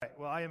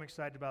Well, I am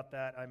excited about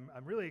that.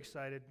 I'm really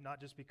excited, not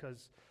just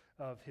because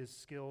of his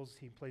skills.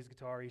 He plays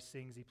guitar, he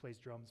sings, he plays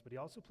drums, but he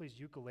also plays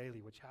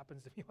ukulele, which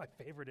happens to be my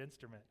favorite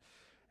instrument.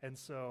 And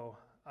so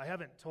I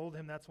haven't told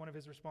him that's one of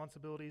his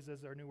responsibilities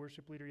as our new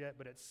worship leader yet,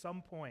 but at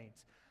some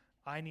point,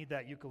 I need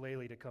that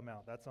ukulele to come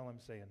out. That's all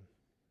I'm saying.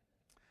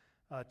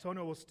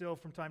 Tono will still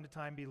from time to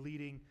time be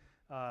leading.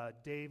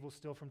 Dave will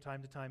still from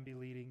time to time be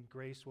leading.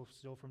 Grace will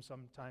still from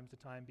some time to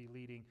time be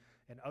leading,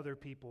 and other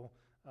people.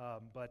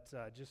 But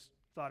just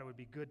thought it would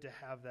be good to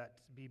have that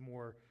be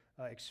more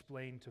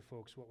explained to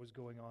folks what was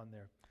going on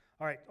there.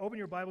 All right, open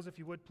your Bibles, if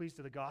you would, please,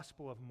 to the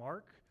Gospel of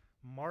Mark.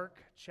 Mark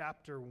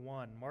chapter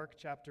 1. Mark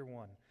chapter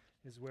 1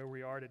 is where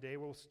we are today.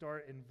 We'll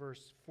start in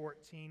verse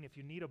 14. If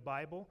you need a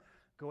Bible,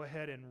 go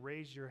ahead and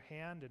raise your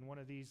hand, and one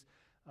of these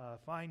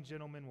fine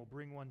gentlemen will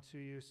bring one to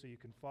you so you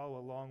can follow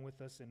along with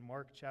us in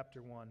Mark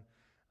chapter 1.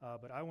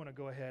 But I want to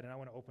go ahead and I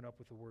want to open up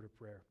with a word of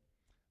prayer.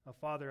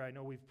 Father, I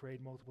know we've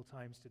prayed multiple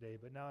times today,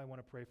 but now I want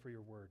to pray for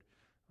your word.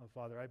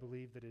 Father, I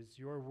believe that it's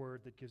your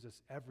word that gives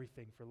us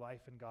everything for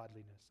life and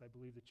godliness. I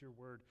believe that your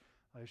word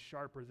is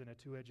sharper than a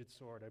two-edged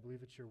sword. I believe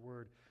that your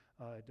word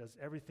does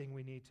everything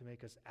we need to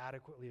make us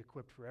adequately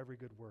equipped for every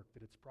good work,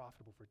 that it's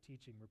profitable for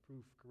teaching,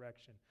 reproof,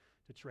 correction,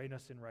 to train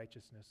us in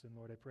righteousness. And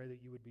Lord, I pray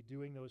that you would be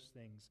doing those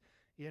things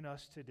in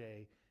us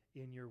today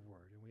in your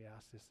word. And we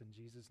ask this in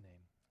Jesus'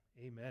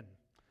 name. Amen.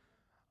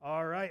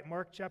 All right,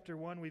 Mark chapter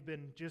 1, we've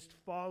been just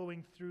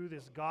following through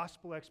this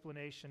gospel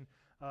explanation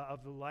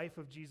of the life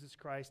of Jesus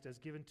Christ as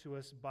given to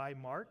us by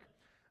Mark.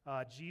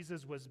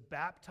 Jesus was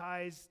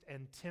baptized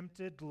and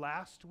tempted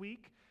last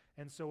week,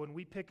 and so when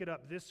we pick it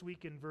up this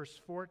week in verse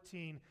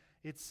 14,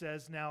 it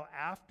says, "Now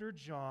after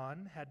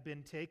John had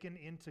been taken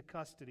into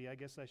custody," I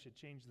guess I should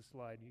change the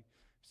slide. You've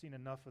seen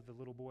enough of the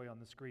little boy on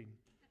the screen.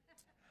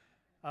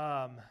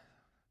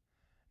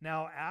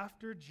 Now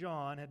after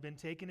John had been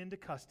taken into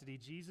custody,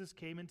 Jesus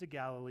came into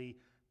Galilee,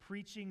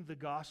 preaching the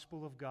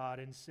gospel of God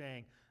and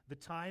saying, "The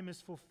time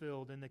is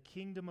fulfilled and the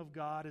kingdom of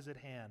God is at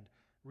hand.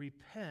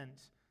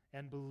 Repent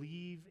and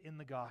believe in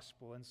the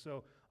gospel." And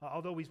so,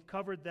 although we've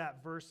covered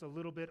that verse a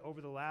little bit over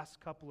the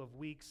last couple of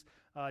weeks,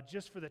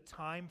 just for the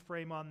time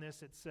frame on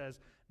this, it says,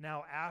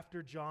 now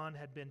after John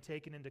had been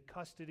taken into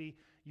custody,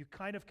 you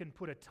kind of can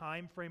put a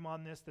time frame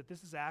on this, that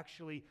this is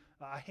actually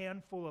a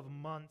handful of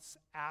months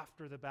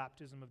after the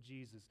baptism of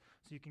Jesus.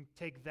 So you can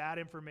take that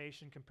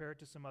information, compare it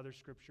to some other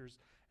scriptures,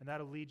 and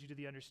that'll lead you to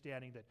the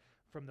understanding that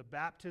from the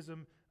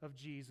baptism of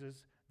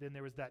Jesus, then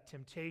there was that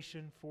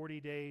temptation,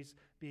 40 days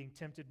being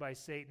tempted by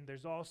Satan.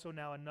 There's also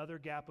now another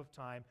gap of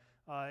time,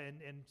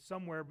 and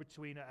somewhere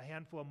between a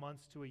handful of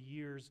months to a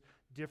year's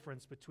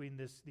difference between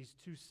these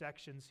two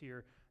sections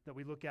here that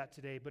we look at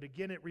today. But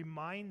again, it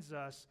reminds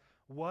us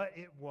what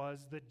it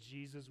was that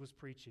Jesus was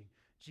preaching.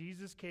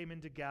 Jesus came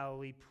into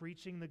Galilee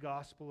preaching the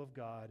gospel of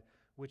God,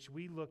 which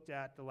we looked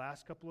at the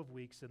last couple of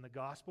weeks. And the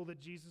gospel that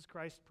Jesus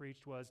Christ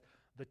preached was,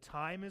 the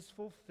time is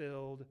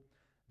fulfilled,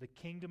 the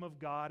kingdom of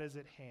God is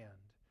at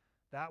hand.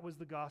 That was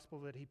the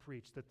gospel that he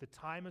preached, that the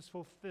time is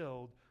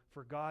fulfilled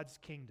for God's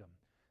kingdom,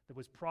 that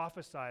was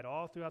prophesied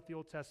all throughout the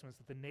Old Testament,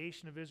 that the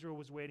nation of Israel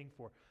was waiting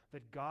for,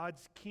 that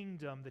God's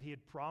kingdom that he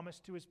had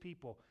promised to his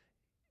people,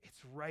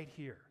 it's right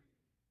here.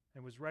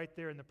 It was right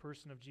there in the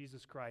person of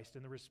Jesus Christ.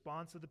 And the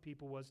response of the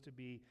people was to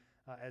be,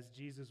 as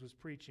Jesus was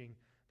preaching,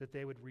 that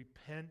they would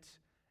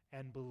repent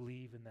and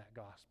believe in that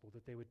gospel,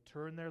 that they would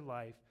turn their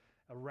life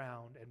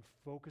around and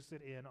focus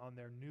it in on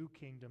their new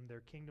kingdom, their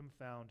kingdom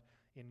found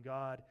in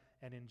God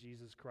and in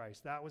Jesus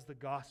Christ. That was the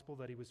gospel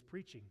that he was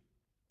preaching.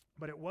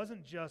 But it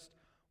wasn't just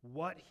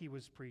what he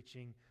was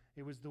preaching,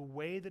 it was the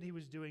way that he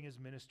was doing his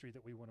ministry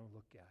that we want to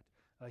look at.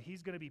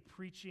 He's going to be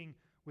preaching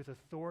with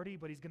authority,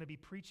 but he's going to be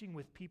preaching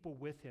with people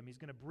with him. He's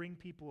going to bring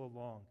people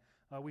along.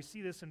 We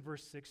see this in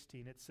verse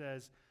 16. It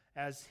says,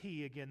 as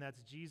he, again,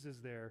 that's Jesus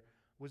there,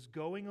 was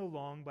going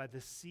along by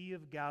the Sea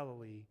of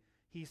Galilee,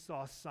 he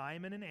saw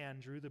Simon and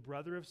Andrew, the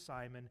brother of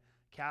Simon,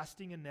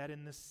 casting a net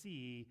in the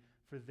sea,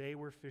 for they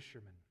were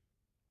fishermen.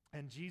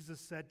 And Jesus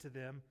said to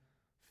them,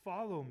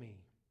 "Follow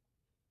me,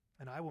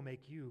 and I will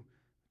make you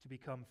to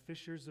become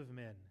fishers of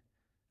men."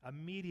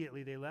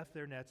 Immediately they left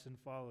their nets and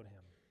followed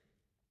him.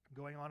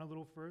 Going on a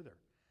little further,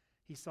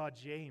 he saw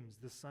James,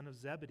 the son of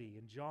Zebedee,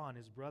 and John,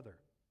 his brother,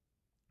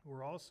 who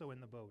were also in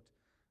the boat,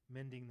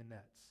 mending the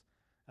nets.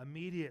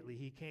 Immediately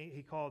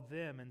he called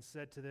them and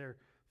said to their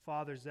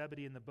father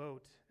Zebedee in the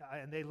boat,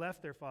 and they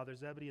left their father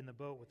Zebedee in the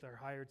boat with their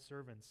hired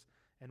servants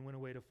and went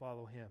away to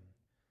follow him.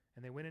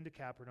 And they went into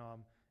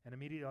Capernaum, and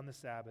immediately on the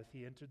Sabbath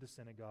he entered the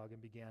synagogue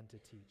and began to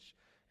teach.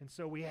 And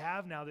so we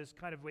have now this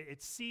kind of way,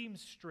 it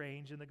seems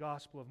strange in the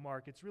Gospel of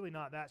Mark. It's really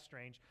not that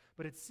strange,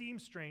 but it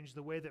seems strange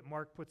the way that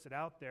Mark puts it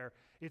out there.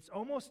 It's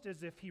almost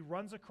as if he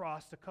runs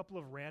across a couple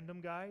of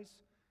random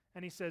guys,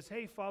 and he says,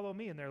 "Hey, follow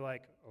me." And they're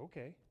like,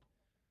 "Okay."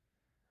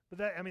 But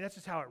that's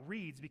just how it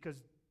reads,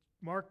 because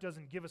Mark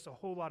doesn't give us a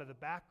whole lot of the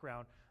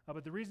background.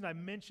 But the reason I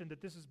mentioned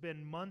that this has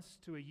been months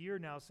to a year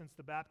now since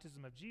the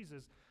baptism of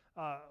Jesus,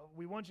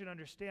 we want you to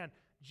understand,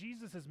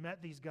 Jesus has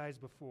met these guys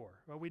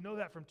before. Well, we know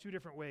that from two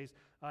different ways.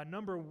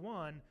 Number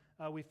one,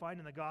 we find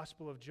in the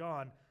Gospel of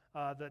John,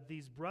 that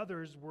these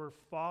brothers were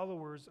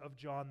followers of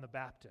John the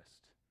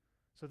Baptist.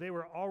 So they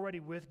were already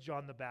with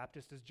John the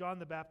Baptist. As John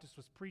the Baptist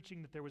was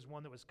preaching that there was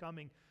one that was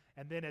coming,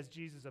 and then as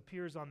Jesus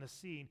appears on the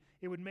scene,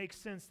 it would make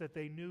sense that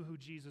they knew who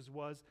Jesus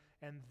was,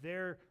 and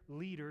their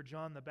leader,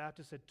 John the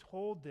Baptist, had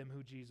told them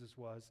who Jesus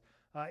was.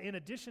 In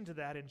addition to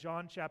that, in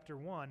John chapter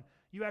 1,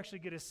 you actually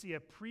get to see a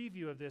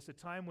preview of this, a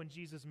time when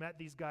Jesus met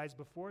these guys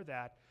before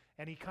that,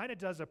 and he kind of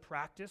does a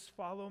practice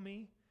follow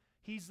me.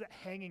 He's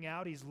hanging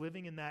out, he's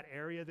living in that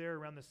area there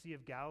around the Sea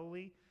of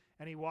Galilee,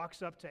 and he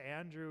walks up to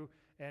Andrew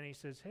and he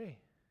says, "Hey,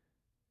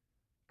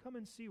 come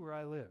and see where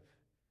I live."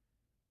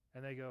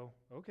 And they go,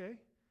 "Okay."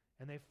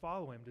 And they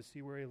follow him to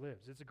see where he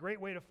lives. It's a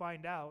great way to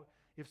find out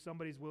if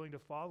somebody's willing to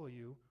follow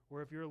you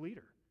or if you're a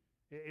leader.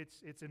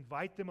 It's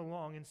invite them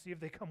along and see if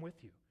they come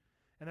with you.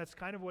 And that's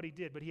kind of what he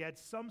did. But he had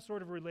some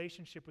sort of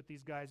relationship with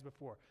these guys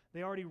before.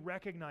 They already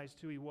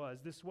recognized who he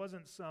was. This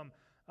wasn't some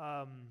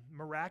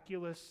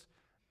miraculous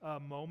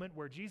moment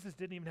where Jesus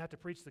didn't even have to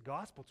preach the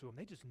gospel to them.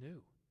 They just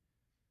knew.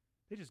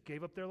 They just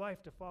gave up their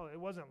life to follow. It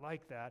wasn't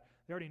like that.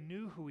 They already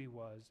knew who he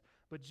was.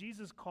 But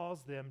Jesus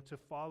calls them to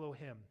follow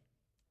him.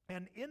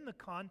 And in the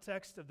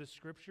context of the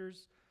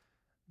scriptures,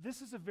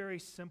 this is a very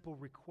simple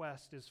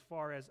request as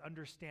far as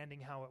understanding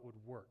how it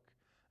would work.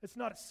 It's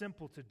not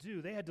simple to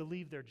do. They had to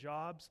leave their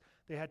jobs.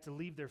 They had to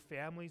leave their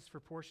families for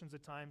portions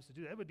of times to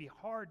do that. It would be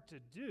hard to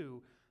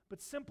do, but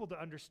simple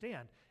to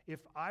understand.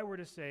 If I were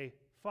to say,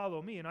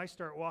 "Follow me," and I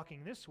start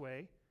walking this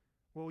way,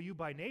 well, you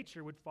by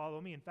nature would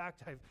follow me. In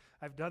fact,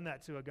 I've done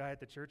that to a guy at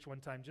the church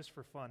one time just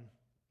for fun,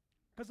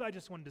 because I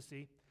just wanted to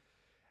see.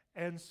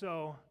 And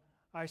so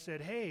I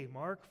said, "Hey,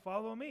 Mark,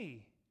 follow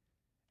me."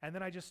 And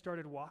then I just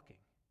started walking.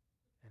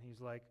 And he's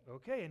like,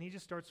 "Okay," and he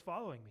just starts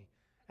following me.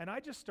 And I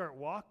just start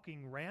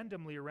walking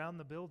randomly around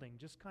the building,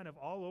 just kind of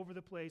all over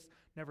the place,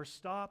 never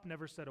stopped,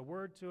 never said a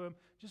word to him,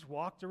 just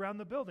walked around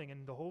the building,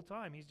 and the whole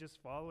time he's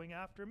just following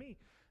after me.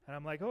 And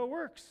I'm like, "Oh, it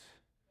works."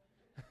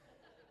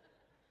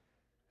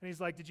 And he's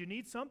like, "Did you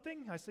need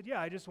something?" I said,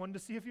 "Yeah, I just wanted to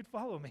see if you'd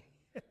follow me."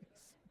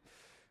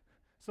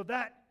 So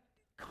that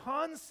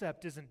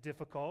concept isn't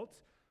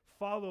difficult.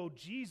 Follow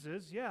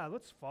Jesus. Yeah,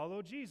 let's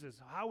follow Jesus.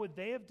 How would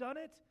they have done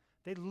it?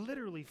 They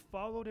literally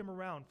followed him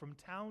around from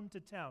town to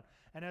town.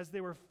 And as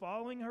they were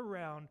following him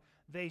around,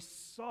 they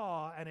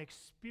saw and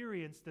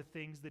experienced the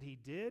things that he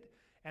did,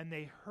 and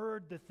they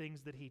heard the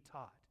things that he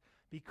taught.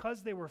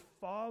 Because they were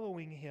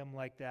following him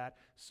like that,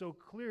 so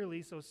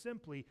clearly, so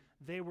simply,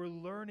 they were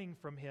learning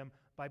from him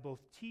by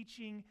both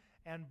teaching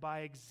and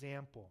by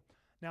example.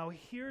 Now,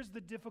 here's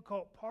the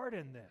difficult part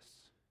in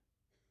this.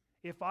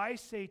 If I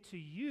say to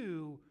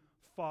you,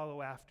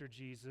 "Follow after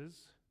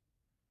Jesus,"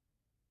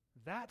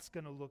 that's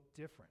going to look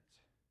different.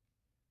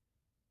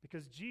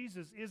 Because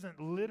Jesus isn't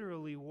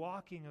literally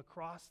walking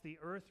across the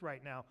earth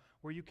right now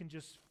where you can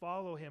just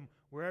follow him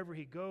wherever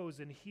he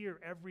goes and hear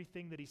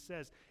everything that he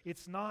says.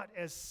 It's not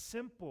as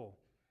simple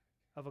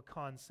of a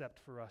concept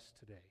for us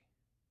today.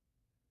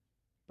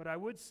 But I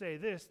would say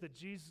this, that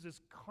Jesus is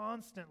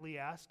constantly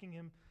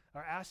asking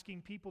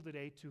people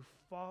today to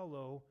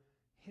follow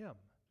him.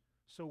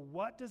 So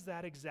what does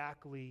that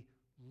exactly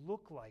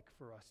look like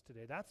for us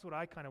today? That's what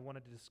I kind of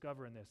wanted to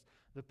discover in this.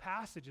 The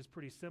passage is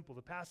pretty simple.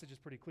 The passage is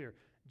pretty clear.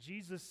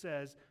 Jesus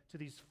says to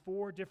these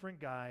four different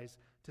guys,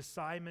 to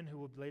Simon, who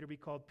will later be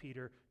called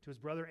Peter, to his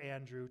brother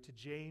Andrew, to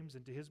James,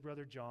 and to his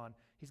brother John,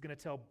 he's going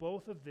to tell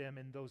both of them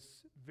in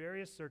those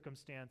various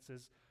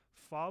circumstances,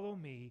 "Follow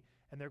me,"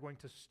 and they're going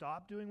to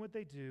stop doing what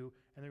they do,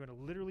 and they're going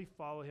to literally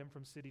follow him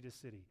from city to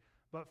city.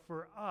 But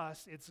for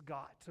us, it's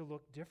got to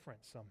look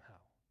different somehow,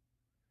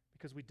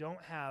 because we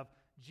don't have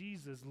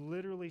Jesus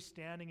literally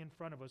standing in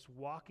front of us,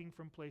 walking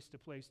from place to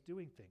place,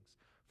 doing things.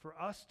 For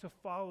us to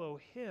follow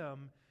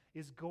him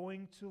is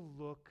going to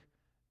look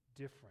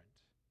different.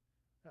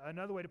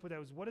 Another way to put that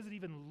is, what does it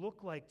even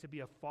look like to be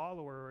a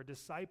follower or a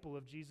disciple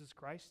of Jesus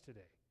Christ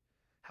today?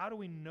 How do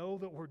we know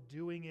that we're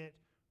doing it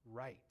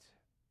right?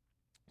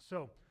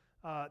 So,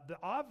 the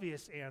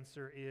obvious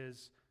answer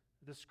is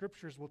the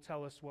scriptures will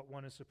tell us what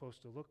one is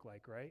supposed to look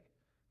like, right?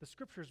 The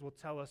scriptures will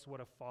tell us what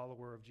a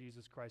follower of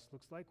Jesus Christ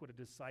looks like, what a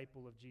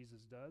disciple of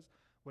Jesus does,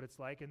 what it's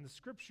like. And the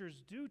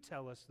scriptures do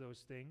tell us those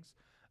things,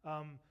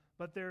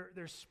 but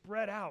they're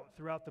spread out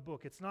throughout the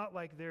book. It's not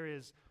like there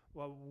is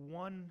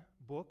one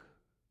book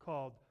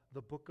called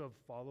the Book of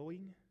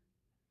Following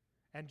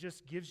and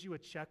just gives you a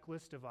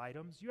checklist of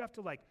items. You have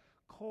to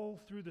cull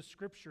through the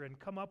scripture and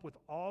come up with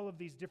all of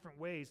these different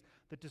ways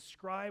that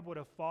describe what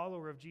a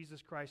follower of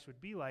Jesus Christ would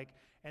be like,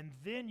 and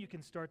then you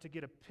can start to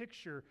get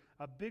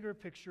a bigger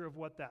picture of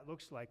what that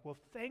looks like. Well,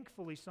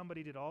 thankfully,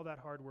 somebody did all that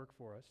hard work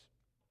for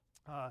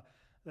us.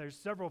 There's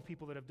several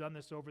people that have done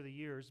this over the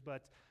years,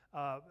 but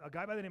a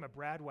guy by the name of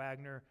Brad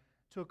Wagner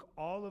took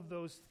all of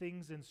those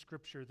things in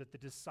Scripture that the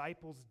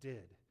disciples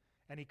did,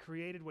 and he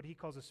created what he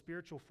calls a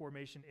spiritual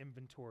formation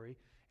inventory.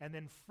 And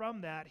then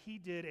from that, he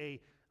did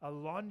a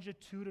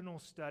longitudinal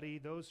study.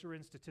 Those who are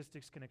in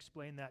statistics can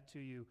explain that to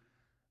you.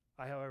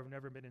 I, however, have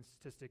never been in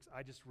statistics.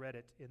 I just read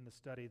it in the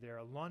study there.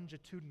 A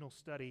longitudinal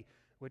study,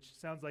 which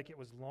sounds like it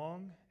was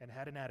long and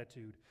had an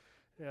attitude.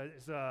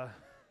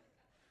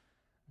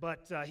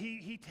 But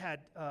he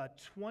had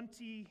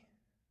 20,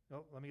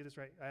 oh, let me get this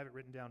right. I have it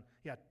written down.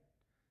 Yeah,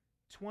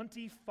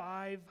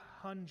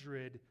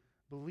 2,500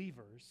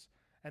 believers,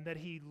 and that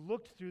he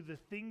looked through the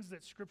things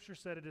that Scripture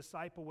said a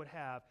disciple would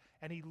have,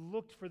 and he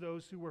looked for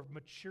those who were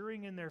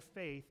maturing in their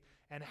faith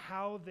and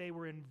how they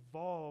were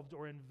involved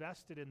or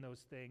invested in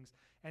those things.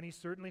 And he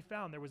certainly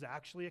found there was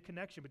actually a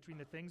connection between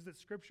the things that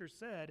Scripture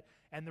said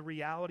and the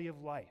reality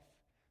of life.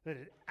 That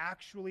it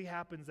actually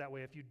happens that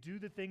way. If you do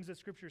the things that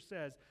Scripture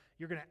says,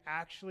 you're going to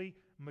actually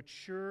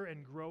mature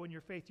and grow in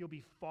your faith. You'll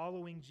be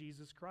following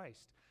Jesus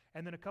Christ.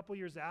 And then a couple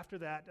years after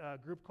that, a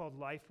group called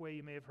Lifeway,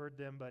 you may have heard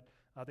them, but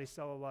they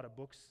sell a lot of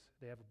books.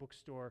 They have a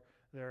bookstore.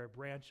 They're a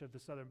branch of the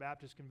Southern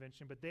Baptist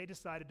Convention. But they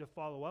decided to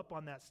follow up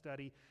on that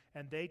study,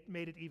 and they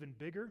made it even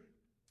bigger.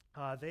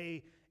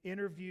 They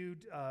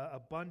interviewed a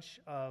bunch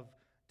of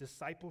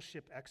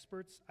discipleship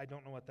experts. I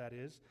don't know what that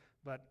is,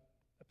 but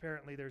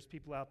apparently there's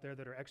people out there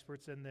that are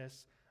experts in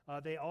this.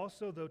 They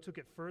also, though, took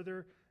it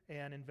further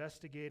and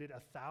investigated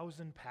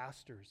 1,000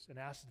 pastors and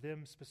asked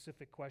them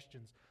specific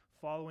questions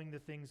following the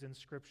things in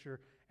Scripture.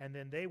 And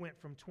then they went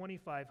from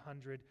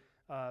 2,500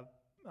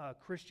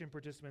 Christian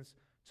participants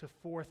to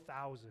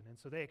 4,000. And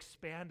so they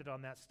expanded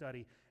on that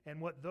study.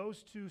 And what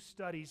those two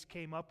studies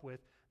came up with,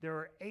 there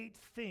are 8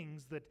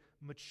 things that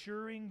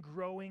maturing,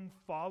 growing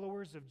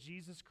followers of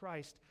Jesus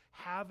Christ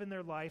have in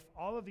their life.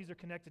 All of these are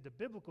connected to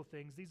biblical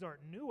things. These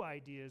aren't new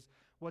ideas.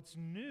 What's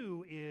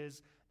new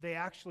is they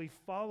actually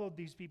followed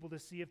these people to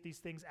see if these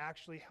things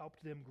actually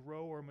helped them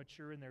grow or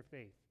mature in their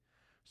faith.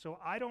 So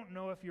I don't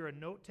know if you're a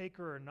note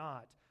taker or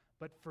not,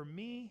 but for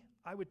me,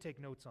 I would take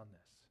notes on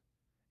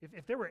this.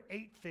 If there were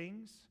 8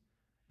 things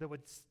that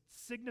would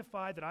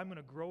signify that I'm going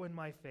to grow in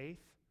my faith,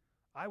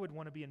 I would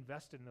want to be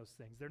invested in those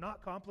things. They're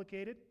not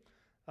complicated,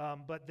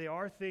 but they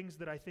are things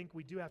that I think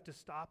we do have to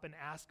stop and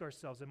ask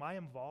ourselves, am I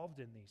involved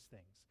in these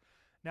things?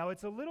 Now,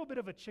 it's a little bit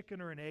of a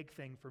chicken or an egg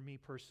thing for me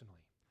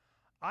personally.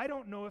 I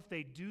don't know if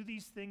they do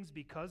these things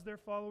because they're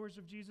followers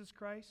of Jesus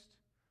Christ,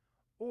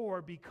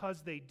 or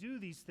because they do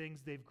these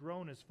things, they've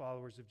grown as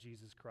followers of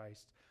Jesus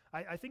Christ.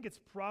 I think it's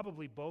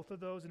probably both of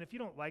those, and if you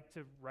don't like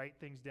to write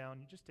things down,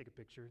 you just take a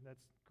picture.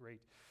 That's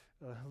great.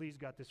 Lee's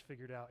got this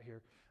figured out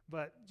here.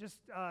 But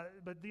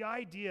the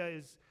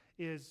idea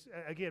is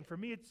again, for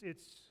me,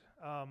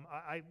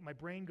 my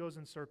brain goes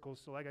in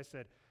circles. So like I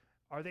said,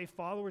 are they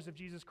followers of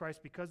Jesus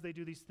Christ because they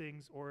do these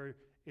things, or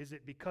is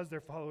it because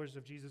they're followers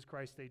of Jesus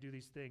Christ they do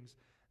these things?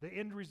 The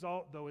end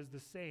result, though, is the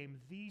same.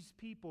 These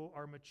people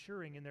are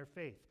maturing in their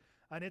faith.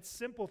 And it's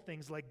simple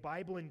things like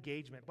Bible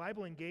engagement.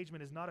 Bible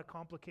engagement is not a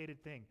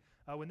complicated thing.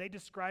 When they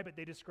describe it,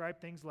 they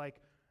describe things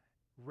like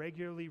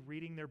regularly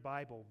reading their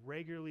Bible,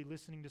 regularly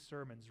listening to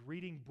sermons,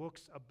 reading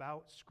books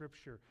about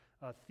Scripture,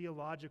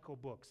 theological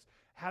books,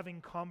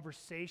 having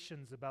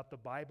conversations about the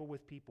Bible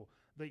with people.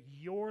 That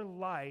your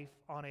life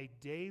on a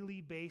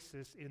daily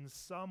basis, in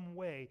some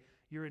way,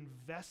 you're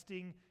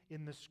investing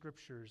in the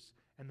Scriptures,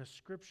 and the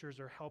Scriptures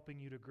are helping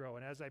you to grow.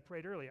 And as I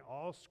prayed earlier,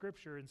 all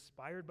Scripture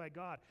inspired by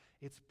God,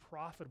 it's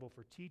profitable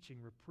for teaching,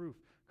 reproof,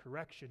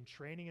 correction,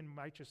 training in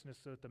righteousness,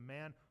 so that the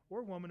man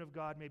or woman of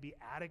God may be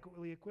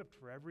adequately equipped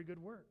for every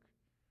good work.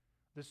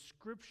 The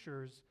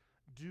Scriptures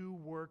do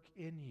work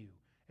in you.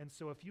 And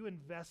so if you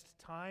invest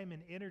time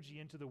and energy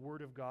into the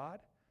Word of God,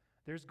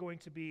 there's going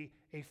to be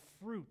a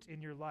fruit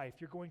in your life.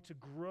 You're going to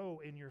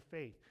grow in your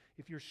faith.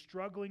 If you're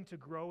struggling to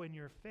grow in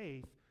your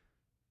faith,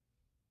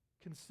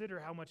 consider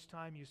how much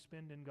time you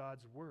spend in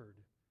God's Word.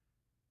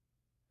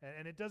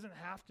 And it doesn't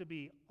have to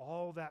be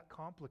all that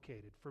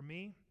complicated. For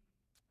me,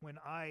 when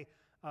I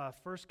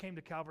first came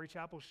to Calvary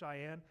Chapel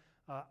Cheyenne,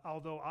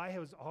 although I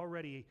was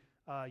already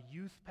a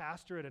youth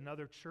pastor at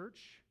another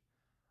church,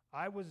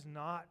 I was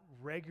not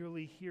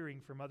regularly hearing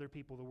from other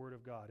people the Word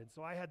of God. And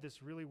so I had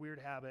this really weird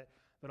habit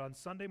that on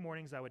Sunday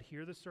mornings I would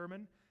hear the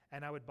sermon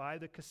and I would buy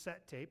the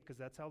cassette tape, because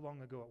that's how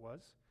long ago it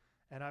was,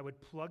 and I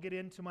would plug it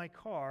into my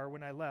car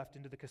when I left,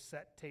 into the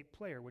cassette tape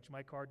player, which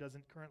my car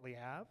doesn't currently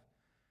have.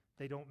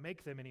 They don't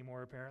make them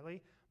anymore,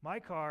 apparently. My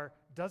car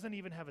doesn't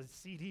even have a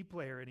CD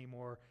player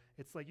anymore.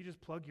 It's like you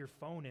just plug your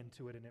phone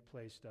into it and it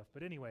plays stuff.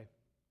 But anyway,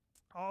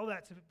 all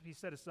that to be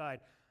set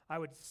aside, I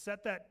would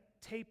set that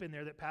tape in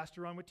there that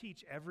Pastor Ron would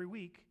teach every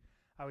week.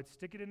 I would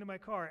stick it into my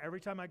car.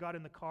 Every time I got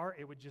in the car,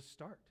 it would just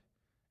start.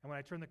 And when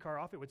I turned the car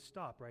off, it would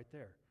stop right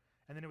there.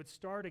 And then it would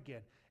start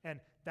again. And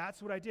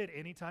that's what I did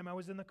anytime I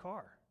was in the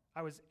car.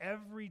 I was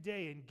every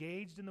day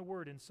engaged in the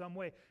Word in some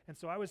way. And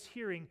so I was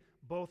hearing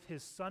both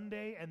his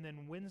Sunday and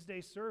then Wednesday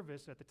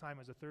service. At the time, it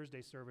was a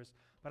Thursday service.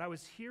 But I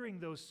was hearing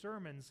those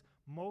sermons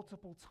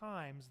multiple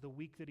times the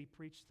week that he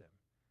preached them.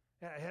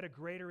 It had a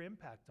greater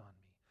impact on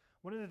me.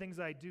 One of the things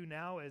I do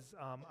now is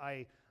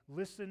I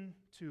listen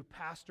to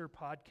pastor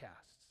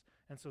podcasts.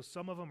 And so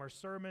some of them are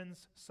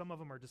sermons, some of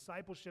them are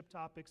discipleship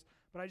topics,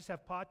 but I just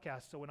have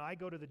podcasts. So when I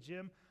go to the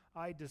gym,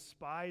 I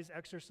despise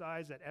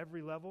exercise at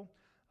every level,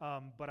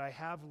 but I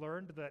have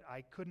learned that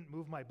I couldn't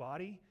move my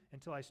body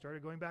until I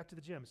started going back to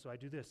the gym. So I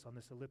do this on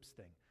this ellipse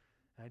thing,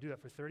 and I do that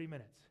for 30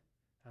 minutes.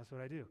 That's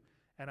what I do.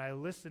 and I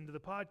listen to the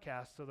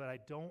podcast so that I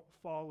don't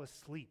fall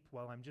asleep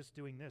while I'm just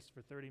doing this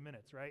for 30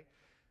 minutes, right?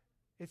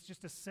 It's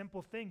just a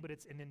simple thing, but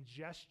it's an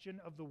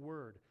ingestion of the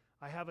Word.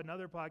 I have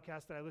another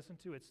podcast that I listen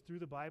to. It's Through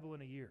the Bible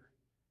in a Year.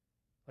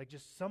 Like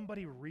just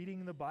somebody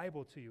reading the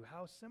Bible to you.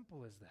 How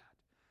simple is that?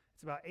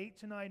 It's about 8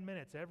 to 9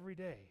 minutes every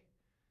day.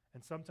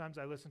 And sometimes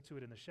I listen to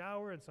it in the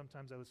shower, and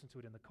sometimes I listen to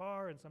it in the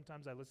car, and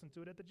sometimes I listen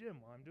to it at the gym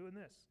while I'm doing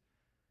this.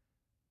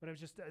 But it was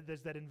just,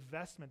 there's that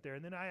investment there.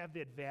 And then I have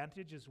the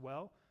advantage as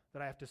well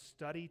that I have to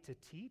study to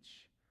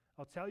teach.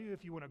 I'll tell you,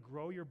 if you want to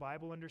grow your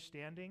Bible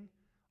understanding,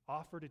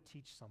 offer to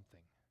teach something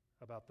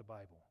about the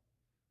Bible.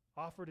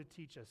 Offer to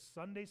teach a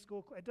Sunday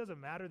school class. It doesn't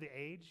matter the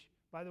age,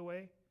 by the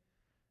way.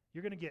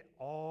 You're going to get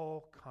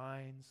all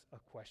kinds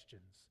of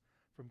questions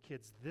from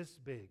kids this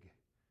big.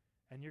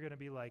 And you're going to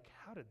be like,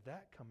 how did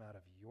that come out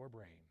of your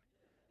brain?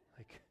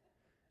 Like,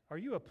 are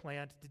you a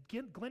plant?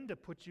 Did Glenda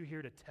put you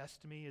here to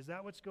test me? Is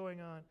that what's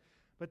going on?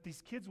 But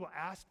these kids will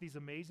ask these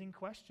amazing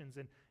questions,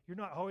 and you're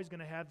not always going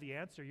to have the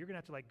answer. You're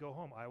going to have to go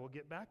home. I will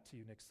get back to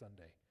you next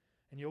Sunday.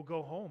 And you'll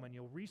go home, and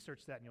you'll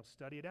research that, and you'll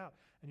study it out,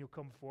 and you'll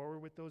come forward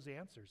with those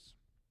answers.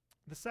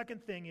 The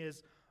second thing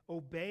is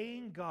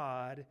obeying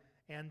God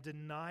and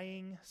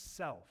denying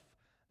self.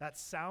 That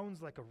sounds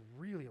like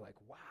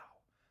wow.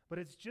 But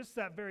it's just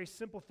that very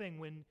simple thing.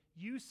 When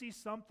you see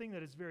something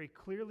that is very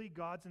clearly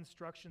God's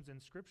instructions in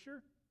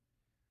Scripture,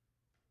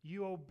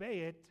 you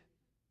obey it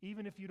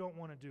even if you don't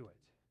want to do it.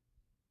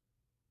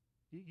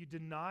 You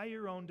deny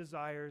your own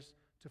desires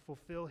to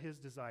fulfill His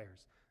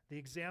desires. The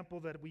example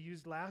that we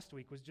used last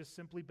week was just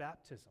simply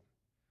baptism.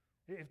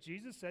 If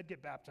Jesus said,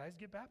 get baptized,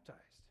 get baptized.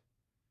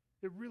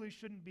 It really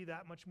shouldn't be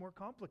that much more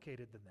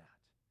complicated than that.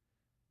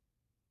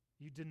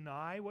 You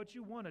deny what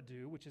you want to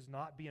do, which is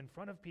not be in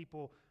front of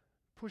people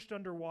pushed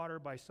underwater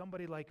by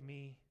somebody like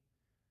me.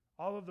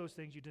 All of those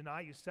things you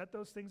deny, you set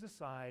those things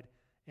aside.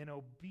 In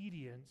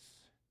obedience,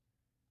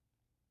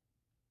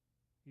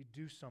 you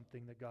do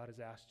something that God has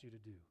asked you to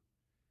do.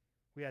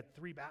 We had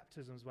 3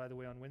 baptisms, by the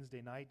way, on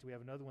Wednesday night. We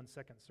have another one,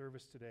 second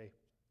service today.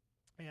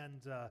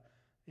 And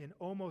in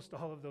almost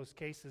all of those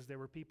cases, there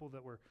were people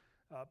that were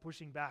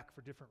pushing back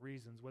for different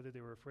reasons, whether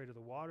they were afraid of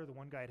the water. The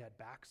one guy had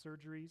back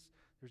surgeries.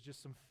 There's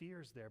just some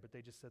fears there, but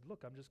they just said,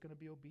 look, I'm just going to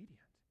be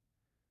obedient.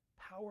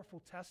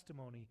 Powerful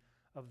testimony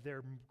of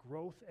their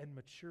growth and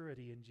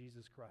maturity in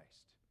Jesus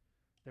Christ.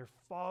 They're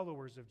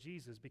followers of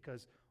Jesus,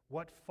 because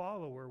what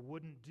follower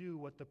wouldn't do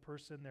what the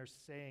person they're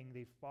saying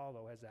they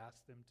follow has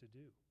asked them to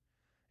do?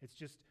 It's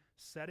just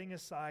setting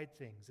aside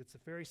things. It's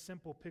a very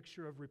simple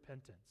picture of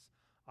repentance.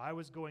 I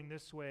was going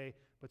this way,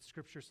 but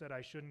Scripture said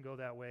I shouldn't go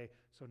that way,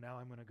 so now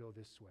I'm going to go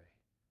this way.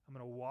 I'm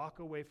going to walk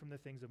away from the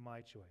things of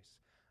my choice.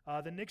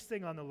 The next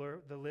thing on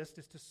the list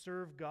is to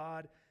serve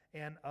God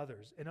and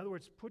others. In other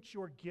words, put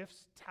your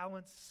gifts,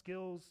 talents,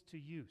 skills to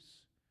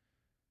use.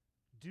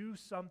 Do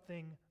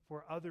something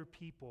for other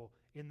people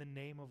in the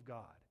name of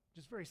God.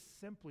 Just very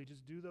simply,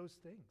 just do those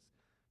things.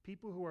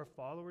 People who are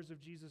followers of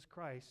Jesus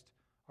Christ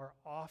are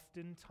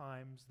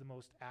oftentimes the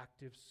most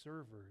active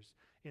servers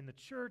in the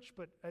church,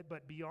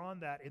 but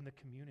beyond that, in the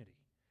community,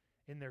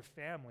 in their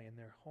family, in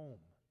their home.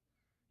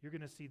 You're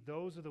going to see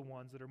those are the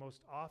ones that are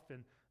most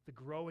often the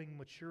growing,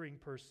 maturing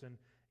person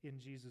in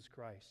Jesus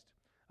Christ.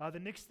 The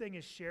next thing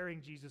is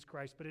sharing Jesus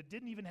Christ, but it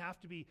didn't even have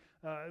to be,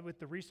 with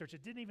the research,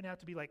 it didn't even have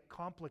to be like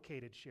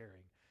complicated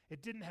sharing.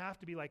 It didn't have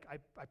to be like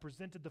I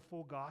presented the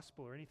full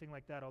gospel or anything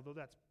like that, although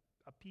that's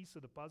a piece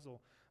of the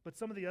puzzle. But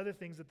some of the other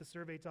things that the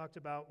survey talked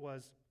about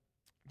was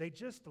they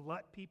just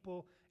let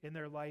people in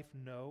their life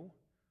know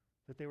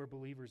that they were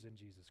believers in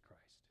Jesus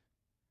Christ.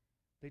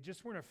 They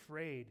just weren't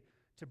afraid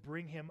to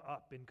bring Him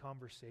up in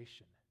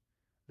conversation.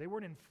 They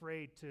weren't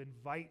afraid to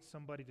invite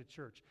somebody to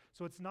church.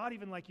 So it's not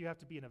even like you have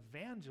to be an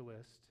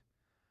evangelist,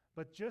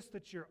 but just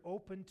that you're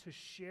open to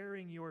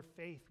sharing your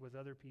faith with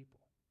other people.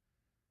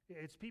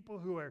 It's people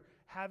who are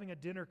having a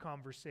dinner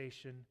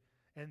conversation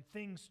and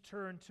things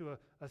turn to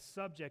a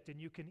subject, and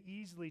you can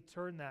easily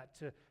turn that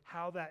to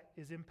how that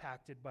is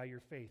impacted by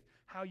your faith,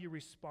 how you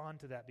respond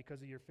to that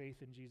because of your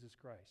faith in Jesus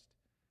Christ.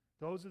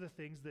 Those are the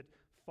things that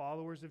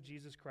followers of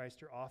Jesus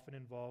Christ are often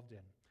involved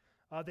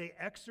in. They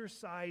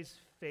exercise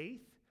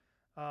faith.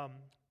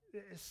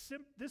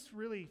 This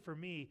really, for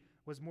me,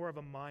 was more of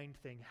a mind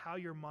thing, how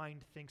your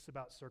mind thinks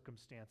about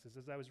circumstances,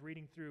 as I was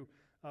reading through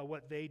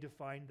what they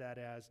defined that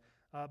as.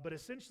 But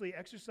essentially,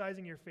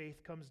 exercising your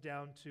faith comes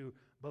down to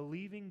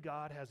believing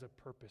God has a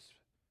purpose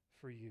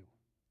for you.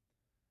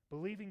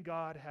 Believing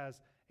God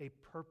has a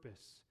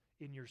purpose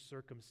in your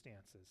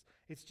circumstances.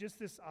 It's just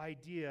this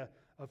idea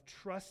of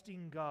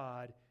trusting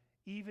God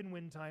even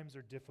when times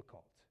are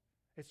difficult.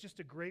 It's just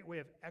a great way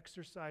of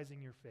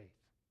exercising your faith.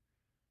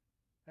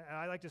 And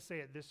I like to say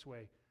it this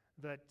way,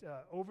 that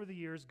over the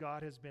years,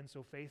 God has been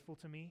so faithful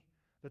to me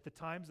that the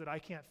times that I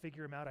can't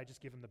figure Him out, I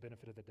just give Him the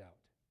benefit of the doubt.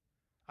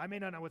 I may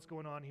not know what's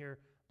going on here,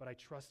 but I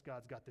trust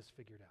God's got this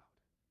figured out.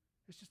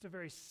 It's just a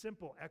very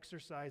simple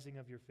exercising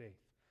of your faith.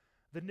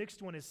 The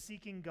next one is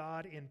seeking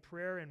God in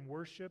prayer and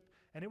worship,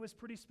 and it was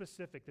pretty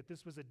specific that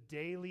this was a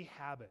daily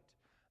habit,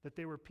 that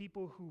they were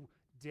people who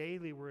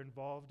daily were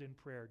involved in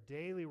prayer,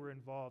 daily were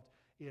involved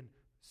in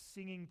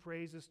singing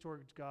praises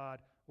towards God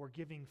or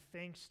giving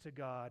thanks to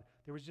God.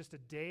 There was just a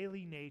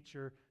daily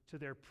nature to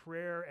their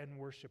prayer and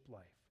worship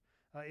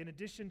life. In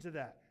addition to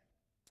that,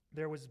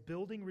 there was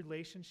building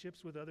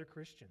relationships with other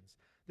Christians.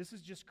 This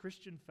is just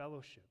Christian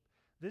fellowship.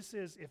 This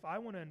is, if I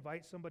want to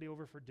invite somebody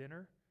over for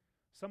dinner,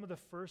 some of the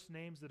first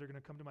names that are going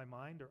to come to my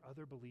mind are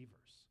other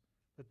believers.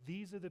 That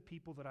these are the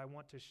people that I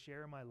want to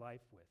share my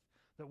life with.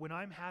 That when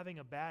I'm having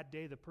a bad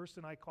day, the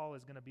person I call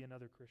is going to be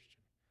another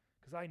Christian.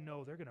 Because I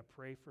know they're going to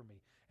pray for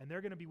me. And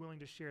they're going to be willing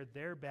to share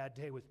their bad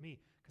day with me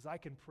because I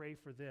can pray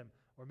for them.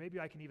 Or maybe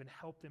I can even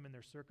help them in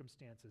their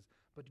circumstances.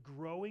 But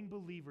growing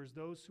believers,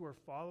 those who are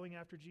following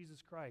after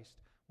Jesus Christ,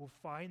 will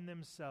find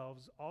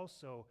themselves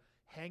also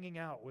hanging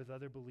out with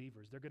other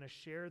believers. They're going to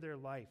share their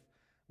life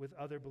with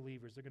other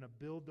believers. They're going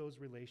to build those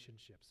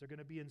relationships. They're going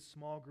to be in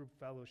small group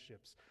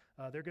fellowships.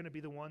 They're going to be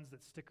the ones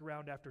that stick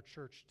around after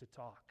church to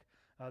talk.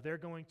 They're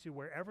going to,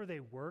 wherever they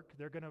work,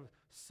 they're going to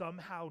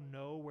somehow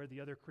know where the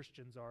other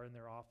Christians are in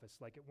their office.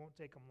 Like, it won't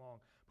take them long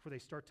before they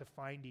start to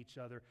find each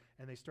other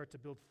and they start to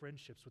build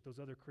friendships with those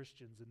other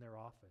Christians in their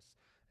office.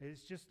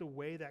 It's just the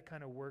way that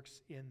kind of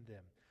works in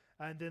them.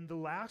 And then the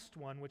last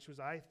one, which was,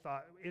 I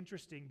thought,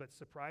 interesting but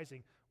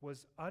surprising,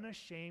 was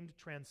unashamed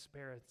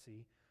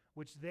transparency,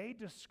 which they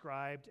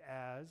described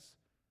as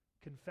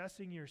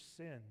confessing your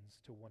sins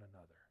to one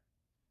another.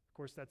 Of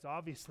course, that's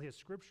obviously a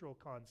scriptural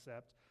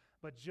concept,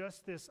 but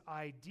just this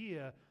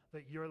idea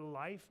that your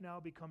life now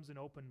becomes an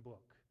open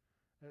book.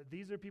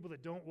 These are people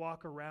that don't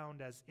walk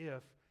around as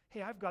if,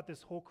 hey, I've got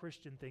this whole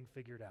Christian thing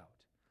figured out.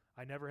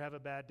 I never have a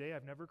bad day.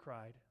 I've never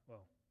cried.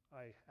 Well,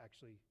 I'm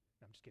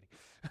just kidding.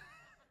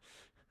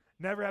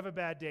 Never have a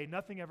bad day.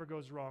 Nothing ever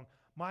goes wrong.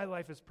 My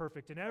life is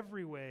perfect in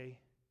every way.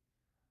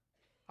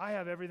 I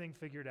have everything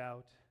figured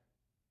out.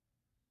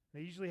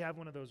 They usually have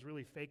one of those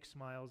really fake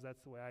smiles.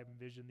 That's the way I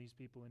envision these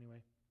people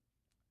anyway.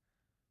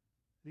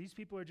 These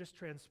people are just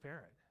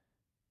transparent.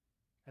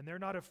 And they're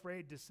not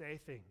afraid to say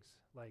things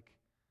like,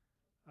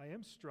 I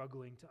am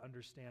struggling to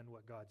understand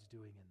what God's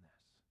doing in this.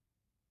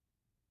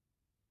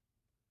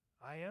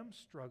 I am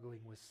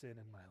struggling with sin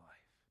in my life.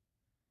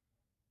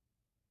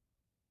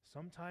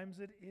 Sometimes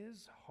it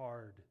is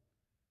hard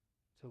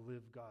to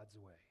live God's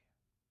way.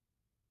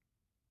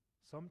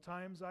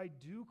 Sometimes I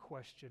do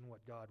question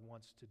what God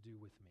wants to do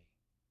with me.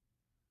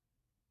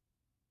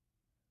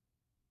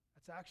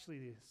 That's actually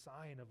the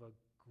sign of a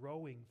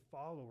growing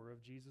follower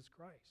of Jesus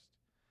Christ.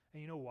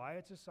 And you know why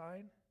it's a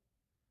sign?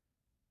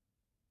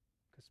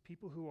 Because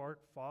people who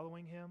aren't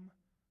following him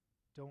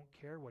don't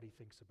care what he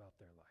thinks about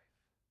their life.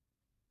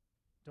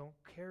 Don't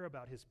care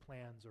about his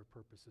plans or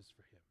purposes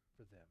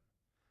for them.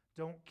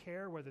 Don't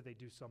care whether they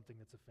do something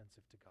that's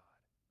offensive to God.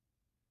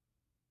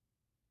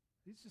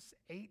 These are just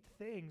 8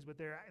 things, but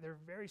they're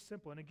very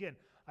simple. And again,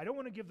 I don't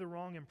want to give the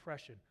wrong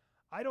impression.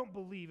 I don't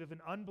believe if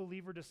an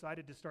unbeliever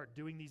decided to start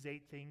doing these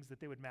 8 things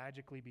that they would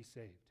magically be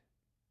saved.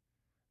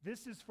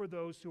 This is for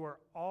those who are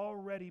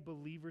already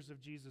believers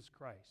of Jesus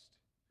Christ.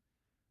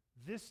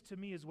 This, to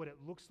me, is what it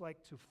looks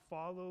like to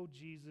follow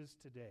Jesus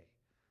today.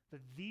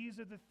 That these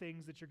are the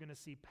things that you're going to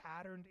see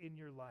patterned in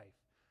your life.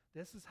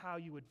 This is how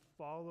you would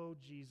follow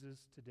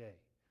Jesus today.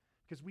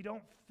 Because we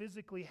don't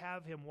physically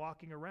have him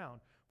walking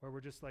around where we're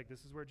just like,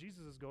 this is where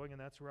Jesus is going and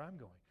that's where I'm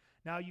going.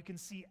 Now, you can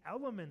see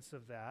elements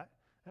of that.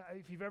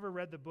 If you've ever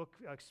read the book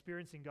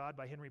Experiencing God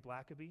by Henry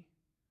Blackaby,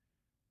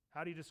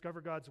 how do you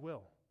discover God's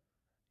will?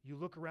 You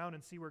look around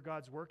and see where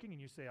God's working and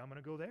you say, I'm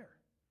going to go there.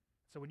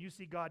 So when you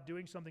see God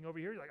doing something over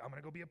here, you're like, I'm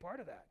going to go be a part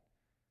of that.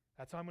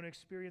 That's how I'm going to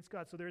experience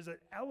God. So there's an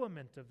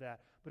element of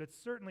that, but it's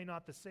certainly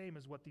not the same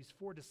as what these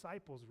 4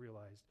 disciples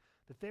realized,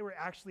 that they were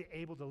actually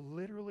able to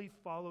literally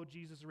follow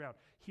Jesus around,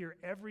 hear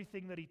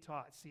everything that he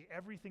taught, see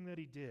everything that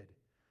he did.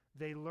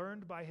 They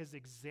learned by his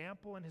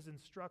example and his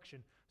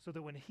instruction so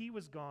that when he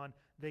was gone,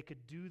 they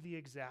could do the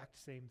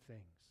exact same things.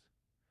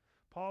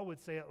 Paul would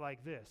say it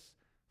like this,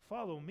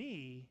 follow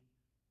me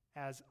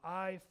as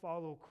I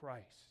follow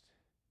Christ.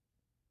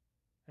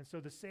 And so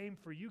the same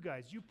for you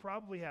guys. You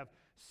probably have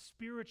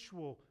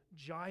spiritual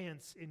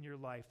giants in your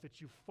life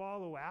that you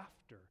follow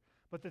after.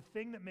 But the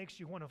thing that makes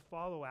you want to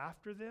follow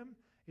after them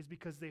is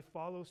because they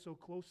follow so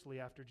closely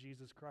after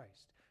Jesus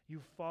Christ.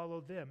 You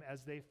follow them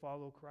as they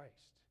follow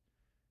Christ.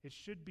 It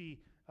should be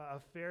a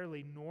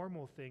fairly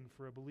normal thing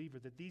for a believer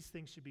that these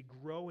things should be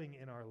growing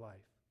in our life.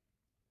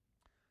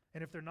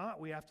 And if they're not,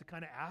 we have to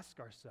kind of ask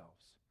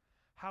ourselves,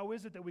 how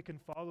is it that we can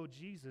follow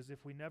Jesus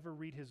if we never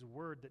read his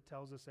word that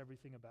tells us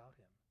everything about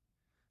him?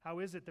 How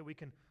is it that we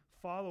can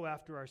follow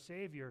after our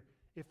Savior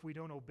if we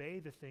don't obey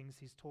the things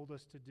he's told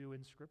us to do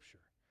in Scripture?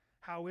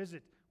 How is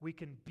it we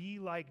can be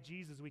like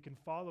Jesus, we can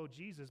follow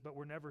Jesus, but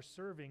we're never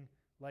serving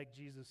like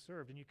Jesus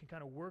served? And you can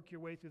kind of work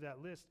your way through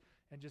that list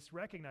and just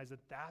recognize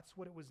that that's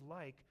what it was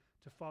like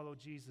to follow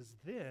Jesus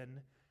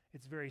then.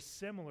 It's very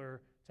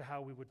similar to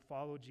how we would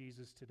follow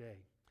Jesus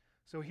today.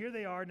 So here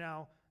they are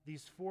now,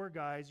 these 4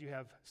 guys. You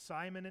have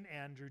Simon and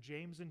Andrew,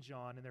 James and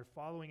John, and they're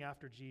following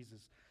after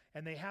Jesus.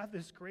 And they have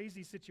this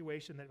crazy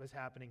situation that was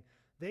happening.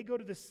 They go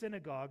to the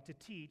synagogue to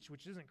teach,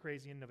 which isn't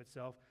crazy in and of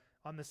itself,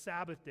 On the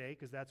Sabbath day,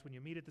 because that's when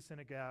you meet at the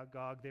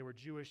synagogue, they were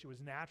Jewish. It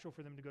was natural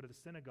for them to go to the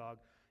synagogue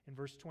in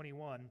verse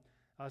 21.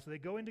 So they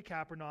go into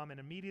Capernaum, and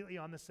immediately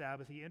on the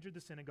Sabbath, he entered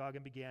the synagogue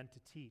and began to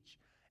teach.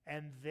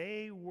 And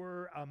they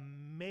were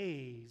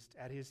amazed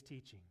at his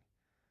teaching,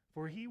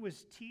 for he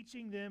was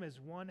teaching them as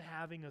one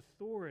having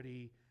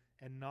authority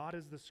and not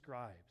as the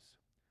scribes.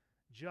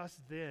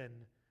 Just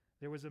then,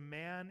 there was a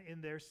man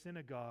in their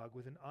synagogue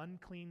with an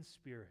unclean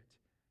spirit,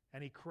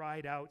 and he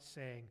cried out,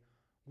 saying,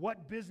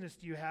 "What business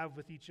do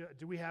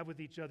we have with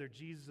each other,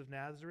 Jesus of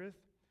Nazareth?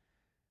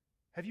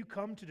 Have you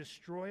come to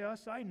destroy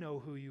us? I know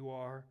who you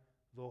are,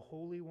 the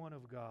Holy One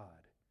of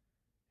God."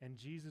 And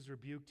Jesus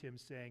rebuked him,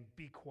 saying,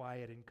 "Be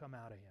quiet and come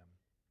out of him."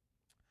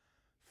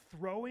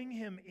 Throwing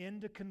him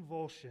into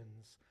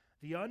convulsions,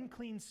 the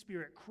unclean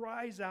spirit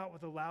cries out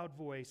with a loud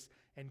voice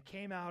and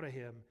came out of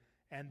him,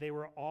 and they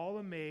were all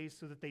amazed,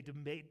 so that they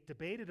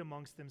debated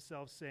amongst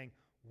themselves, saying,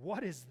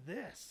 "What is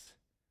this?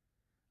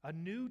 A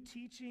new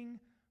teaching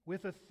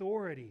with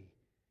authority.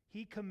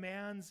 He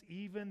commands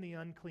even the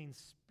unclean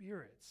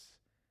spirits,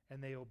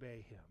 and they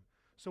obey him."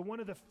 So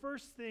one of the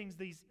first things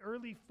these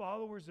early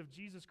followers of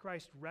Jesus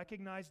Christ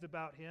recognized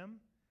about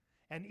him,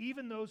 and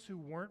even those who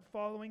weren't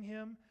following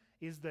him,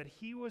 is that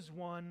he was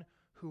one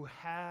who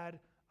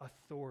had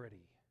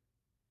authority.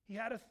 He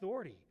had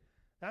authority.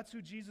 That's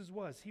who Jesus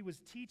was. He was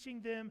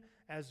teaching them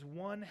as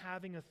one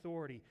having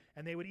authority.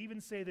 And they would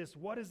even say this,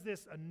 "What is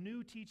this? A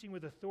new teaching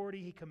with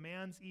authority. He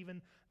commands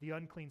even the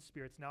unclean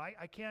spirits." Now,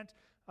 I can't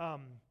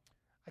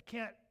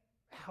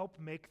help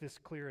make this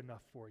clear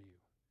enough for you.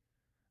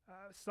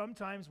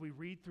 Sometimes we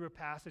read through a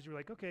passage, we're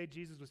like, okay,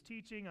 Jesus was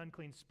teaching,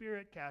 unclean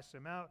spirit, cast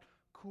him out,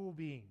 cool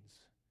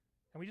beans.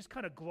 And we just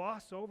kind of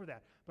gloss over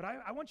that. But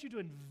I want you to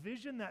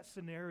envision that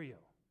scenario.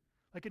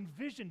 Like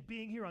envision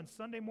being here on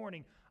Sunday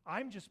morning.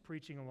 I'm just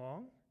preaching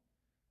along,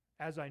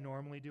 as I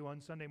normally do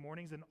on Sunday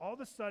mornings, and all of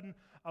a sudden,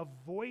 a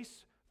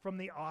voice from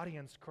the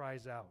audience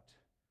cries out,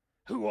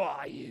 "Who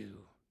are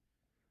you?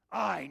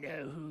 I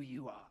know who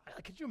you are."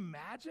 Like, could you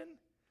imagine?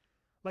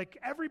 Like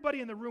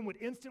everybody in the room would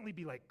instantly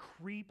be like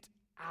creeped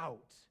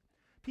out.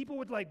 People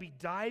would like be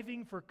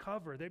diving for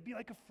cover. They'd be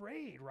like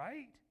afraid,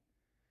 right?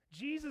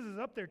 Jesus is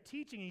up there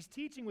teaching. He's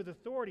teaching with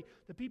authority.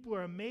 The people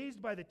are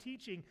amazed by the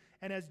teaching.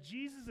 And as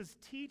Jesus is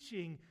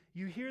teaching,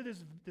 you hear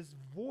this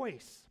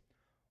voice.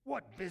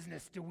 "What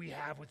business do we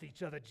have with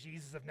each other,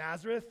 Jesus of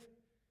Nazareth?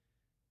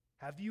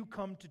 Have you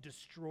come to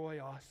destroy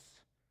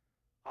us?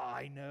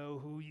 I know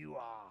who you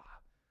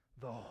are,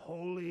 the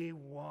Holy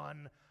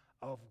One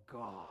of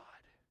God."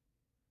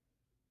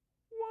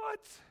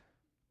 What?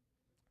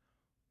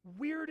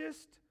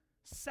 Weirdest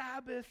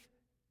Sabbath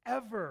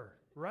ever,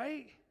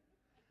 right?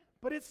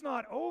 But it's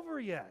not over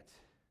yet.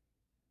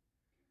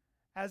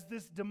 As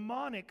this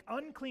demonic,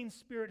 unclean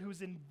spirit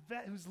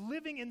who's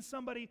living in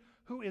somebody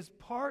who is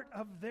part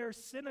of their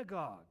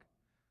synagogue.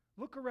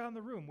 Look around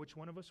the room. Which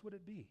one of us would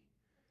it be?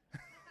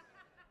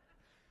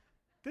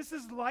 This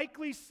is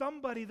likely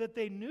somebody that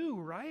they knew,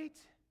 right?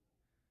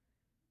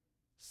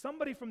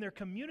 Somebody from their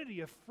community,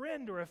 a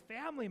friend or a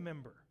family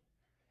member.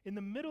 In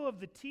the middle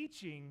of the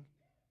teaching,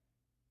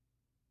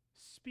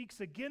 speaks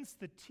against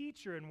the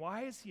teacher. And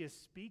why is he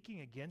speaking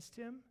against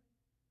him?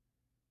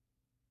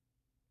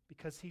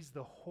 Because he's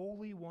the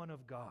Holy One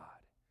of God.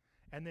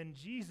 And then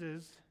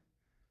Jesus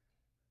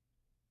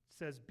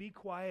says, "Be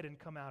quiet and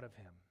come out of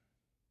him."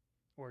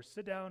 Or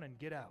sit down and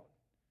get out.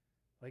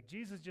 Like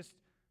Jesus just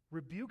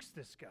rebukes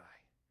this guy.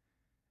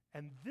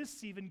 And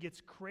this even gets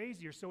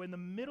crazier. So in the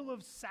middle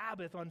of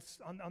Sabbath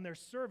on their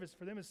service,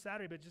 for them it's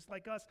Saturday, but just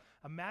like us,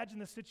 imagine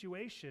the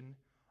situation.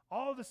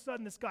 All of a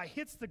sudden this guy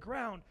hits the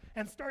ground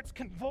and starts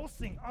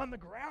convulsing on the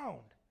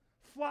ground,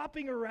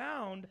 flopping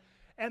around.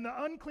 And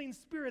the unclean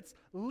spirits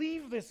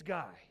leave this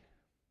guy.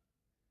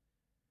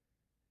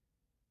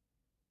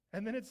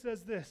 And then it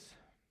says this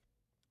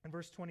in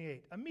verse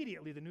 28.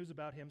 Immediately the news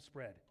about him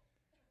spread.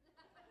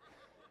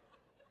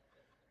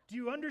 Do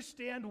you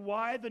understand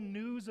why the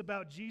news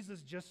about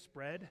Jesus just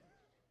spread?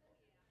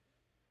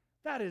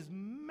 That is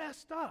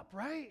messed up,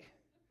 right?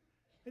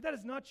 That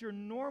is not your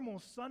normal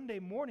Sunday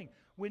morning.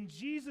 When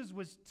Jesus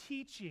was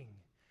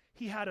teaching,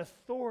 he had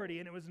authority,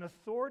 and it was an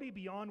authority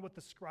beyond what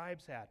the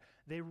scribes had.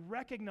 They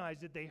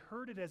recognized it. They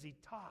heard it as he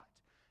taught.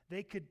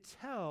 They could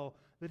tell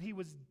that he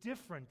was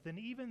different than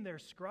even their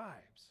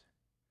scribes.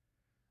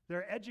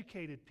 They're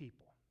educated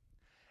people.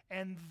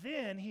 And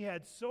then he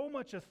had so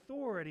much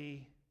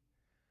authority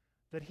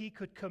that he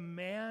could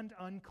command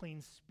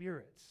unclean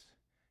spirits.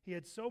 He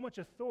had so much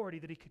authority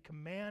that he could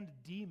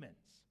command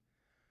demons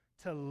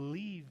to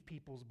leave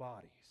people's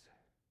bodies.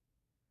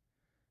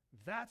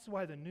 That's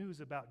why the news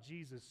about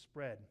Jesus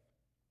spread.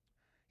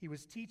 He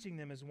was teaching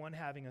them as one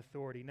having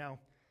authority.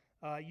 Now,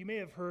 you may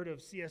have heard of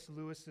C.S.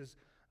 Lewis's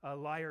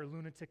Liar,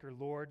 Lunatic, or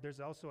Lord. There's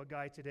also a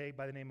guy today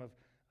by the name of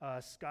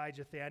Skye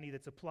Jethani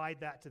that's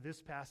applied that to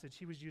this passage.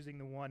 He was using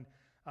the one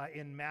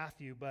in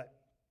Matthew, but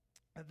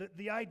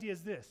the idea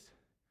is this.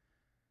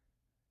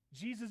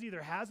 Jesus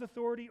either has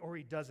authority or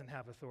he doesn't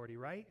have authority,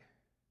 right?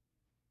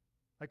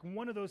 Like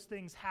one of those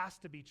things has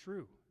to be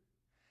true.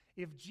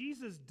 If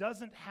Jesus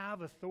doesn't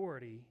have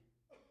authority,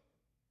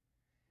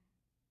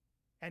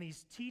 and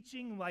he's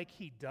teaching like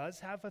he does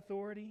have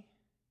authority,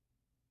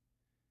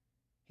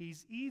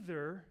 he's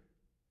either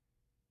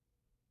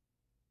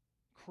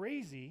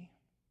crazy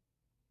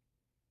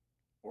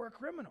or a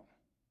criminal.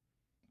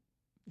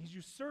 He's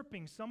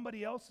usurping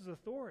somebody else's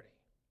authority.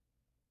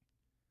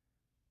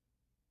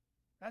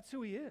 That's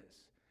who he is.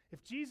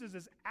 If Jesus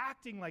is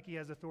acting like he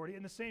has authority,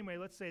 in the same way,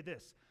 let's say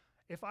this.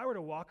 If I were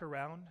to walk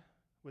around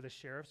with a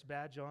sheriff's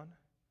badge on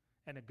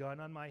and a gun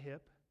on my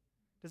hip,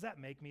 does that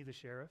make me the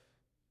sheriff?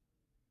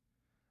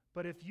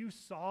 But if you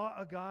saw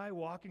a guy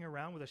walking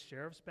around with a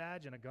sheriff's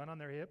badge and a gun on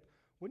their hip,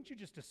 wouldn't you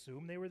just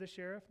assume they were the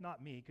sheriff?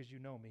 Not me, because you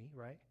know me,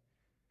 right?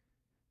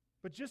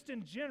 But just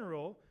in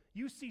general,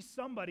 you see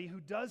somebody who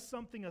does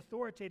something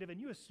authoritative and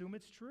you assume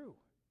it's true.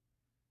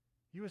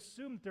 You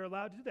assume that they're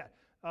allowed to do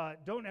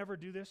that. Don't ever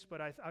do this, but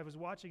I was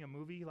watching a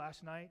movie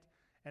last night,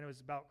 and it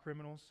was about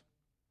criminals.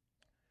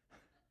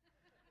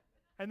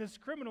 And this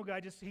criminal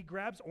guy he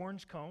grabs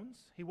orange cones.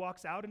 He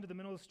walks out into the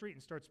middle of the street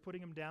and starts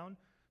putting them down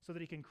so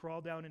that he can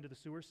crawl down into the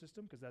sewer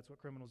system, because that's what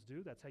criminals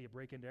do. That's how you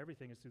break into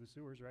everything, is through the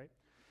sewers, right?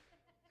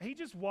 And he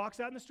just walks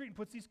out in the street and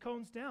puts these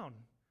cones down.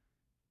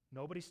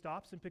 Nobody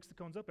stops and picks the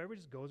cones up.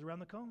 Everybody just goes around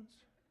the cones.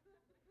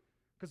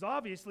 Because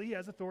obviously he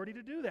has authority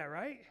to do that,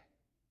 right?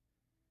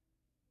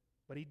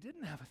 But he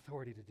didn't have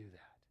authority to do that.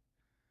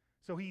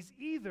 So he's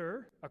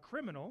either a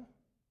criminal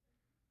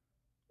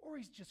or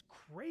he's just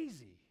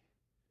crazy.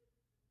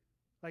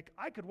 Like,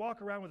 I could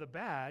walk around with a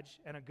badge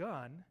and a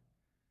gun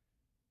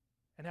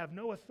and have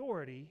no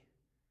authority,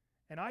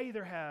 and I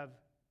either have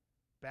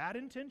bad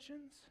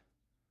intentions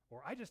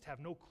or I just have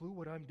no clue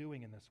what I'm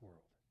doing in this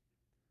world.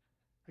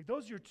 Like,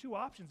 those are your two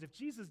options. If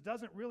Jesus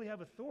doesn't really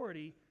have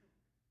authority,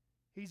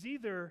 he's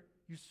either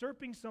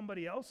usurping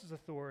somebody else's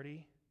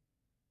authority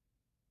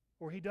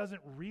or he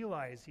doesn't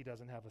realize he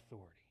doesn't have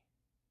authority.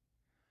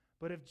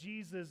 But if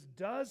Jesus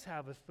does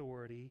have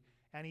authority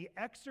and he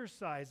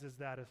exercises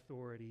that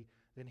authority,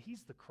 then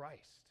he's the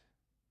Christ.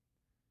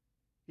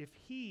 If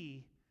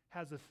he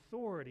has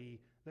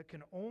authority that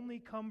can only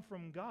come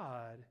from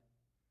God,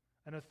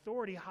 an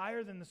authority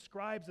higher than the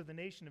scribes of the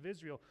nation of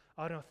Israel,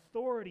 an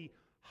authority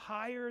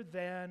higher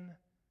than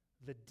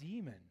the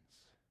demons,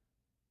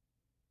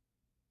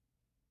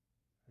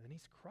 then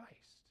he's Christ.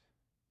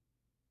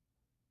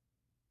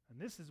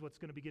 And this is what's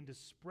going to begin to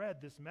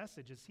spread this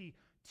message as he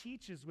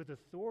teaches with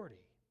authority.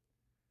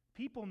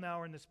 People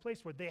now are in this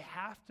place where they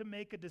have to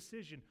make a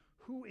decision.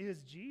 Who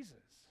is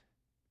Jesus?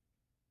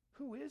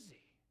 Who is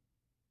he?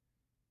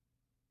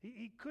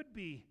 He could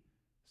be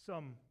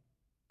some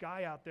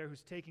guy out there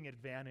who's taking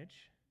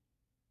advantage.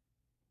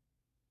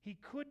 He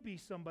could be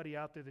somebody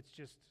out there that's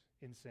just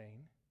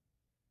insane.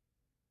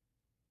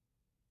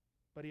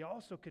 But he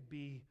also could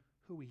be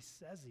who he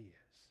says he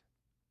is.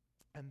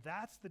 And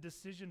that's the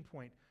decision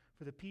point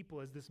for the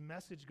people as this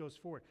message goes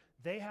forward.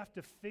 They have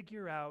to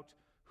figure out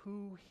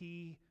who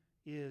he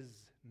is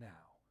now.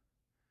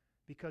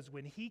 Because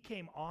when he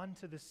came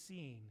onto the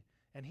scene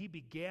and he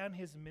began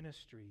his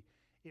ministry,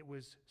 it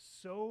was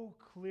so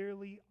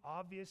clearly,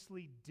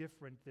 obviously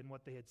different than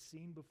what they had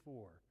seen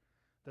before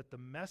that the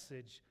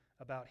message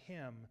about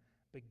him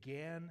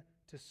began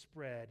to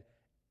spread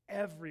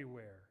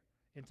everywhere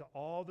into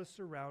all the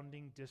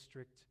surrounding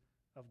district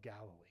of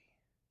Galilee.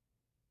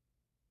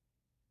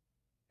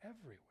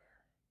 Everywhere.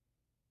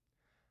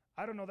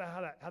 I don't know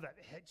how that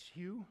hits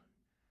you.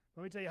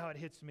 Let me tell you how it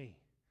hits me.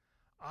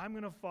 I'm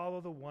going to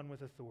follow the one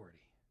with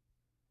authority.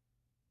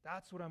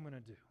 That's what I'm going to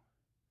do.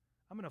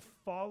 I'm going to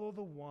follow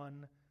the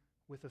one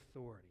with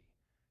authority.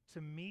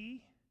 To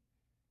me,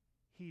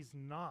 he's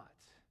not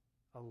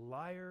a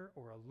liar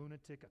or a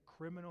lunatic, a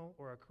criminal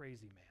or a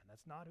crazy man.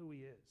 That's not who he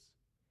is.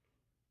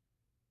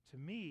 To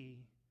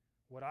me,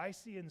 what I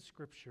see in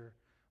Scripture,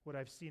 what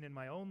I've seen in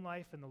my own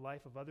life and the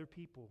life of other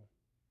people,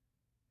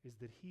 is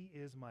that he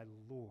is my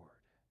Lord,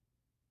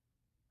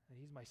 and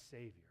he's my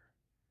Savior,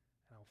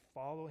 and I'll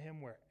follow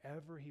him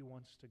wherever he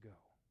wants to go.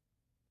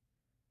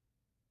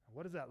 And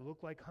what does that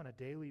look like on a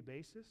daily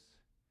basis?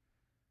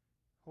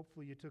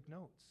 Hopefully you took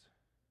notes.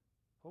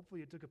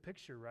 Hopefully you took a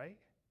picture, right?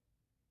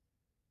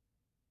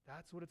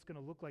 That's what it's going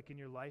to look like in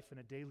your life on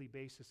a daily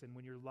basis. And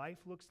when your life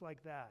looks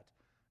like that,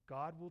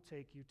 God will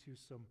take you to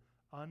some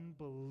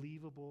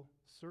unbelievable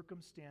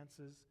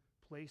circumstances,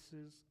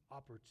 places,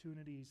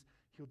 opportunities.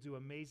 He'll do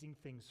amazing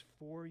things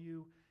for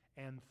you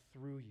and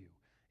through you.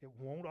 It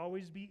won't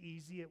always be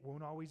easy. It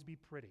won't always be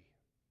pretty.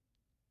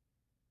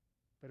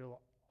 But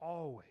it'll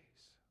always,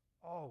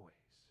 always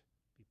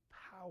be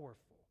powerful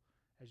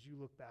as you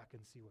look back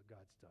and see what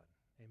God's done.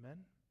 Amen?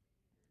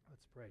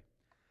 Let's pray.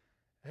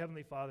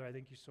 Heavenly Father, I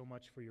thank you so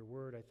much for your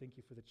word. I thank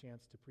you for the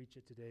chance to preach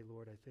it today,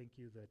 Lord. I thank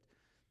you that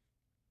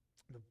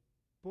the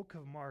book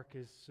of Mark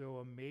is so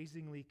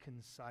amazingly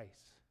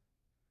concise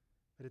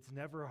that it's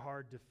never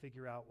hard to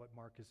figure out what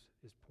Mark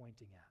is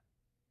pointing at.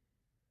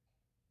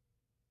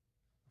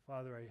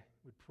 Father, I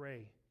would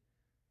pray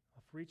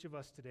for each of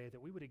us today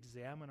that we would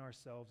examine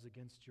ourselves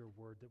against your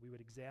word, that we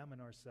would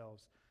examine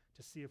ourselves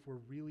to see if we're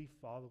really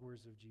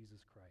followers of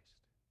Jesus Christ.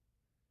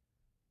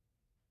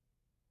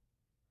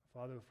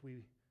 Father, if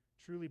we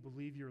truly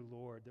believe you're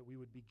Lord, that we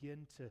would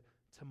begin to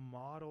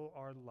model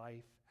our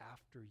life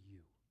after you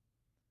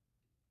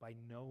by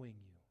knowing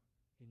you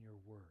in your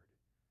word,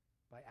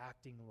 by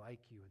acting like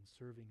you and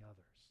serving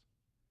others,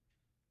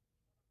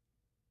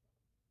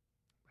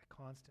 by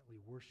constantly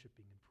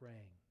worshiping and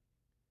praying,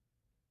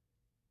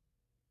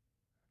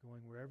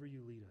 going wherever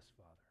you lead us,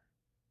 Father,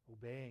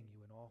 obeying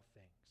you in all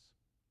things.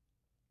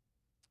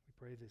 We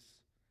pray this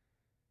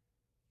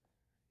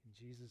in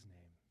Jesus'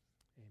 name.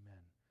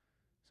 Amen.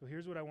 So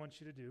here's what I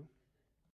want you to do.